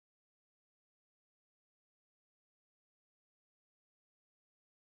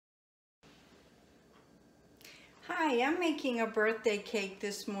Hi, I'm making a birthday cake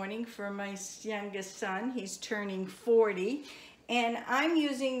this morning for my youngest son. He's turning 40, and I'm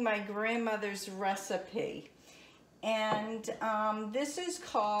using my grandmother's recipe. And this is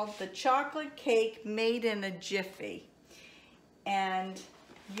called the chocolate cake made in a jiffy. And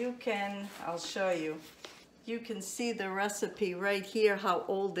you can, I'll show you. You can see the recipe right here, how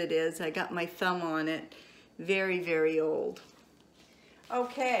old it is. I got my thumb on it. Very, very old.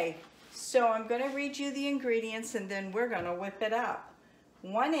 Okay. So I'm going to read you the ingredients and then we're going to whip it up.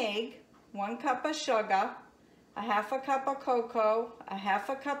 1 egg, 1 cup of sugar, a half a cup of cocoa, a half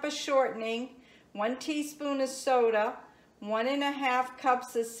a cup of shortening, 1 teaspoon of soda, 1½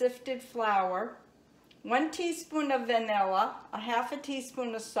 cups of sifted flour, 1 teaspoon of vanilla, a half a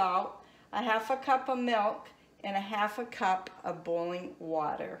teaspoon of salt, a half a cup of milk, and a half a cup of boiling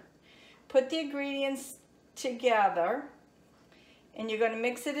water. Put the ingredients together. And you're going to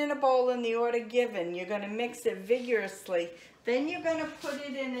mix it in a bowl in the order given. You're going to mix it vigorously. Then you're going to put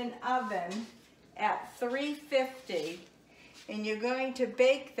it in an oven at 350. And you're going to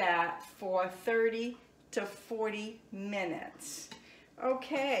bake that for 30 to 40 minutes.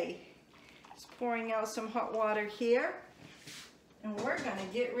 Okay, just pouring out some hot water here. And we're going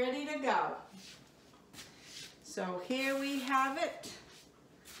to get ready to go. So here we have it.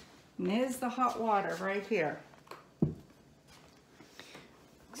 And there's the hot water right here.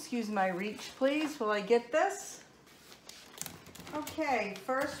 Excuse my reach, please, while I get this. Okay,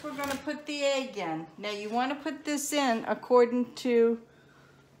 first we're going to put the egg in. Now you want to put this in according to,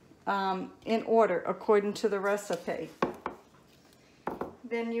 in order, according to the recipe.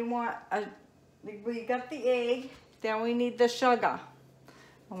 Then you want, we got the egg, then we need the sugar.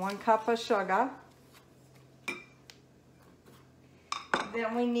 1 cup of sugar.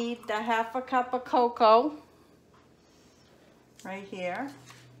 Then we need the half a cup of cocoa, right here.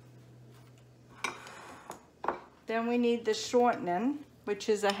 Then we need the shortening, which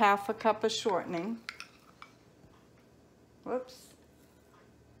is a half a cup of shortening. Whoops.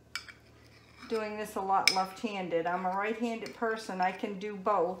 Doing this a lot left-handed. I'm a right-handed person. I can do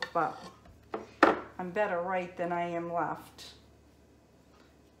both, but I'm better right than I am left.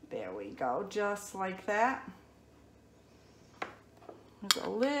 There we go, just like that. There's a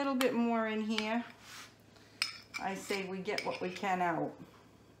little bit more in here. I say we get what we can out.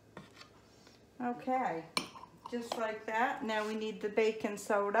 Okay. Just like that. Now we need the baking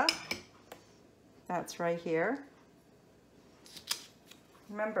soda. That's right here.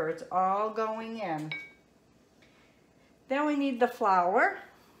 Remember, it's all going in. Then we need the flour.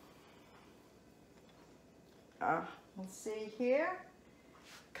 Let's see here.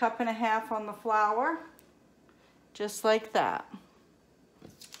 1.5 cups on the flour. Just like that.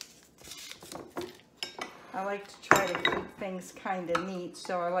 I like to try to keep things kind of neat,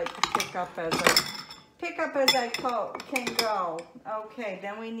 so I like to pick up as I can go. Okay,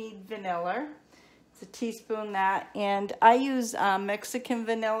 then we need vanilla. It's a teaspoon that, and I use Mexican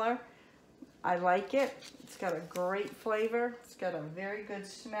vanilla. I like it. It's got a great flavor. It's got a very good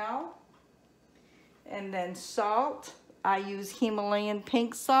smell. And then salt. I use Himalayan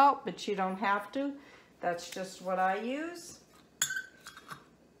pink salt, but you don't have to. That's just what I use.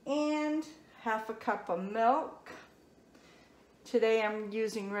 And half a cup of milk. Today I'm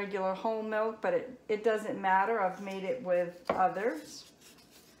using regular whole milk, but it doesn't matter. I've made it with others.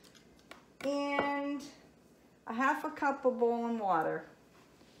 And a half a cup of boiling water,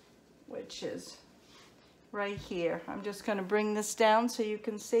 which is right here. I'm just going to bring this down so you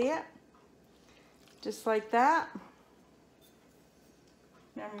can see it. Just like that.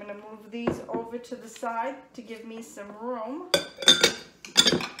 Now I'm going to move these over to the side to give me some room.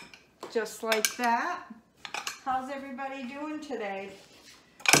 Just like that. How's everybody doing today?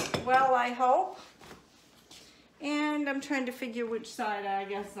 Well, I hope. And I'm trying to figure which side. I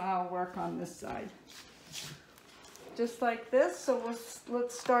guess I'll work on this side. Just like this. So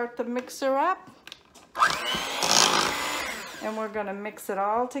let's start the mixer up. And we're going to mix it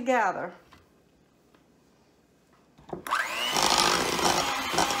all together.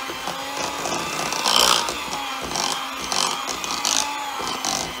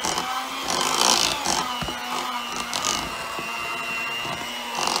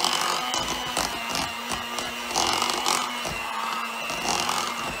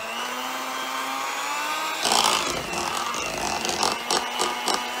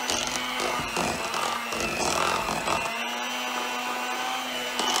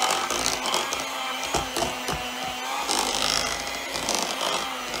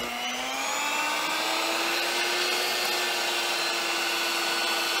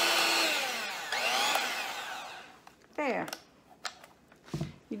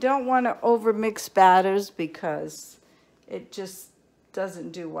 don't want to overmix batters because it just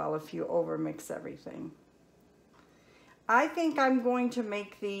doesn't do well if you overmix everything. I think I'm going to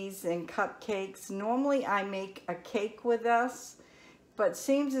make these in cupcakes. Normally I make a cake with this, but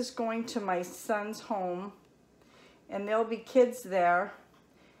seems it's going to my son's home and there'll be kids there.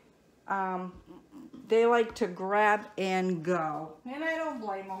 They like to grab and go, and I don't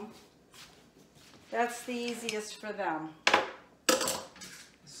blame them. That's the easiest for them.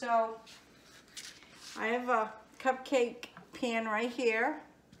 So I have a cupcake pan right here.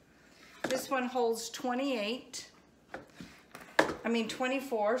 This one holds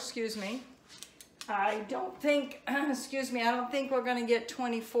 24, excuse me. I don't think, excuse me, I don't think we're gonna get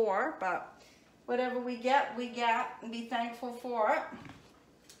 24, but whatever we get, and be thankful for it.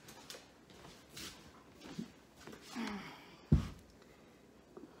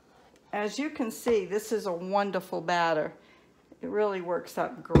 As you can see, this is a wonderful batter. It really works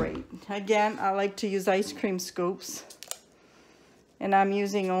out great. Again, I like to use ice cream scoops. And I'm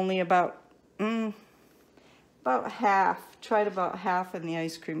using only about half. Tried about half in the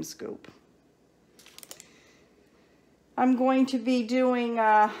ice cream scoop. I'm going to be doing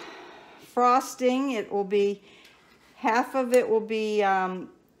frosting. It will be, half of it will be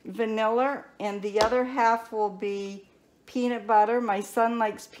vanilla and the other half will be peanut butter. My son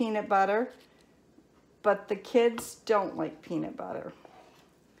likes peanut butter, but the kids don't like peanut butter.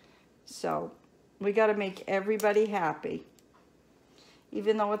 So we got to make everybody happy,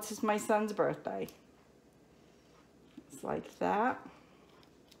 even though it's my son's birthday. It's like that.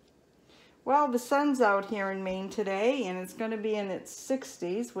 Well, the sun's out here in Maine today, and it's going to be in its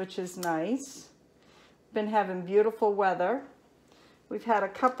 60s, which is nice. Been having beautiful weather. We've had a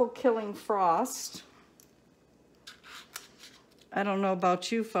couple killing frost. I don't know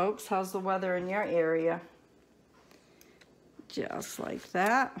about you folks. How's the weather in your area? Just like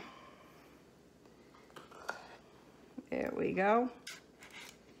that. There we go.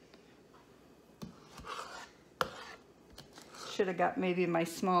 Should have got maybe my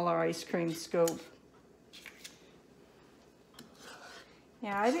smaller ice cream scoop.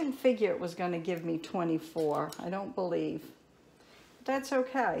 Yeah, I didn't figure it was going to give me 24. I don't believe. That's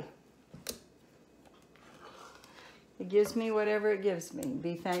okay. It gives me whatever it gives me.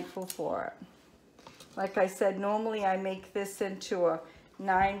 Be thankful for it. Like I said, normally I make this into a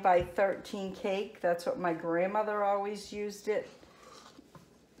 9 by 13 cake. That's what my grandmother always used it.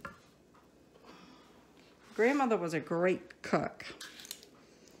 Grandmother was a great cook.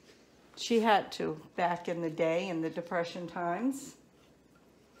 She had to back in the day in the Depression times.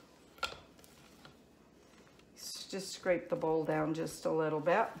 Just scrape the bowl down just a little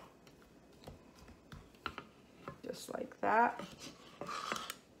bit. Just like that.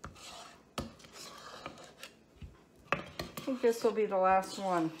 I think this will be the last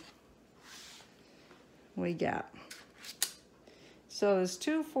one we got. So there's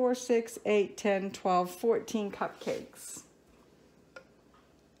 2, 4, 6, 8, 10, 12, 14 cupcakes.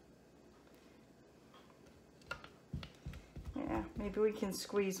 Yeah, maybe we can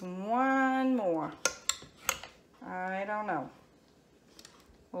squeeze one more. I don't know.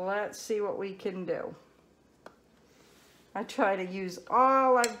 Let's see what we can do. I try to use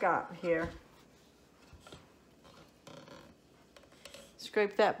all I've got here.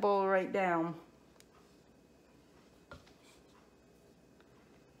 Scrape that bowl right down.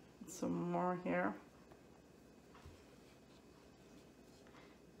 Some more here.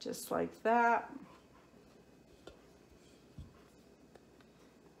 Just like that.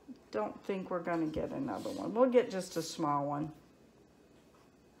 Don't think we're going to get another one. We'll get just a small one.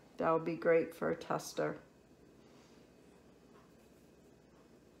 That'll be great for a tester.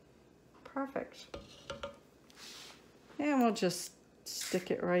 Perfect. And we'll just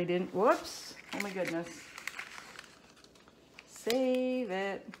stick it right in. Whoops. Oh my goodness. Save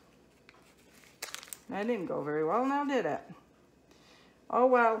it. That didn't go very well now, did it? Oh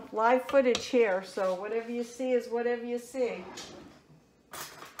well, live footage here, so whatever you see is whatever you see.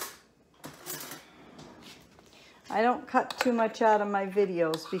 I don't cut too much out of my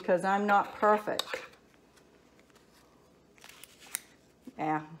videos because I'm not perfect.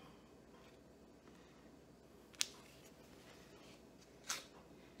 Yeah.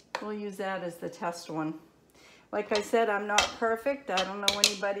 We'll use that as the test one. Like I said, I'm not perfect. I don't know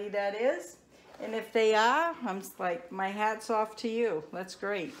anybody that is. And if they are, I'm like, my hat's off to you. That's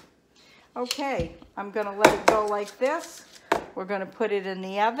great. Okay, I'm gonna let it go like this. We're gonna put it in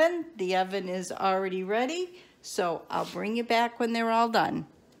the oven. The oven is already ready, so I'll bring you back when they're all done.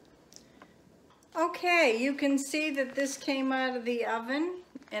 Okay, you can see that this came out of the oven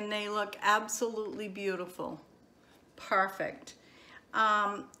and they look absolutely beautiful. Perfect.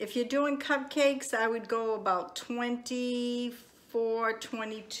 If you're doing cupcakes, I would go about 24,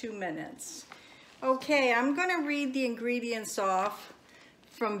 22 minutes. Okay, I'm gonna read the ingredients off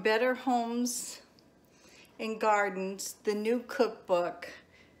from Better Homes and Gardens, the new cookbook.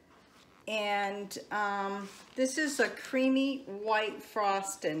 And this is a creamy white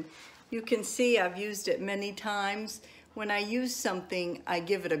frosting. You can see I've used it many times. When I use something, I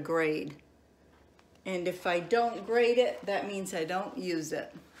give it a grade. And if I don't grade it, that means I don't use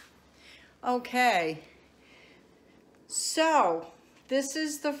it. Okay, so this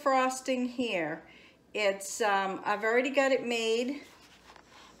is the frosting here. It's, I've already got it made.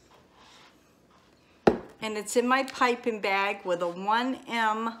 And it's in my piping bag with a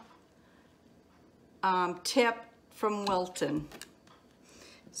 1M tip from Wilton.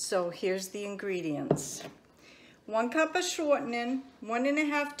 So here's the ingredients. 1 cup of shortening,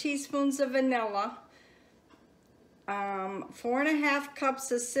 1½ teaspoons of vanilla, 4½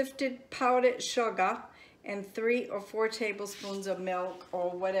 cups of sifted powdered sugar, and 3 or 4 tablespoons of milk,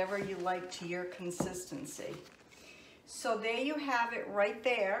 or whatever you like to your consistency. So there you have it right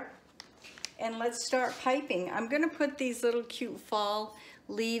there. And let's start piping. I'm gonna put these little cute fall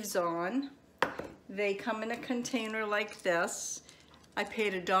leaves on. They come in a container like this. I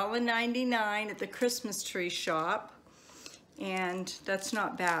paid $1.99 at the Christmas tree shop, and that's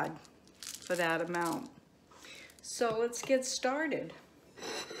not bad for that amount. So let's get started.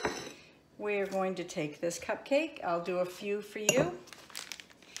 We're going to take this cupcake. I'll do a few for you,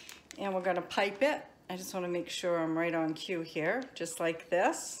 and we're gonna pipe it. I just wanna make sure I'm right on cue here, just like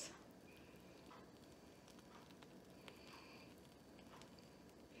this.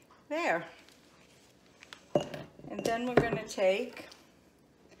 There. And then we're gonna take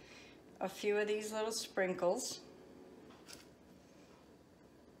a few of these little sprinkles,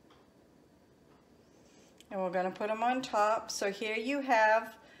 and we're gonna put them on top. So here you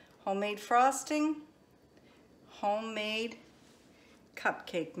have homemade frosting, homemade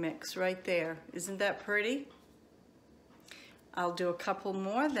cupcake mix right there. Isn't that pretty? I'll do a couple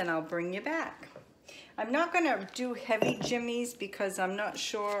more, then I'll bring you back. I'm not gonna do heavy jimmies because I'm not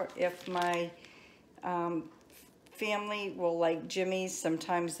sure if my family will like jimmies.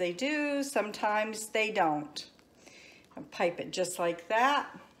 Sometimes they do, sometimes they don't. I'll pipe it just like that.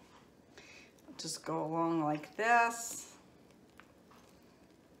 I'll just go along like this.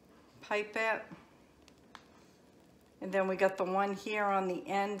 Pipe it. And then we got the one here on the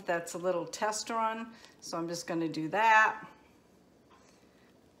end that's a little test run, so I'm just gonna do that.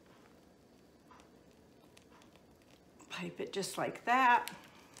 Pipe it just like that.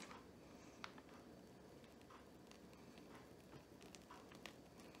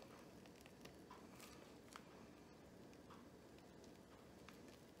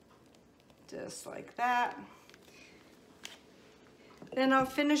 Just like that. Then I'll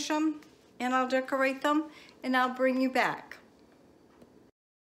finish them and I'll decorate them and I'll bring you back.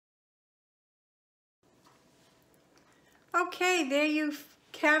 Okay, there you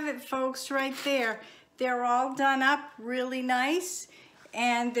have it, folks, right there. They're all done up really nice,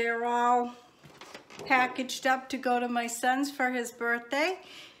 and they're all packaged up to go to my son's for his birthday.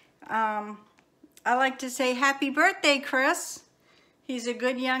 I like to say happy birthday, Chris. He's a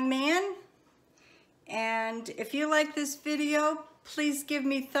good young man. And if you like this video, please give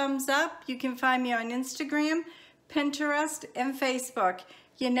me thumbs up. You can find me on Instagram, Pinterest, and Facebook.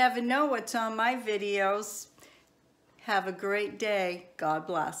 You never know what's on my videos. Have a great day. God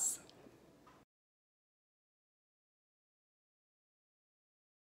bless.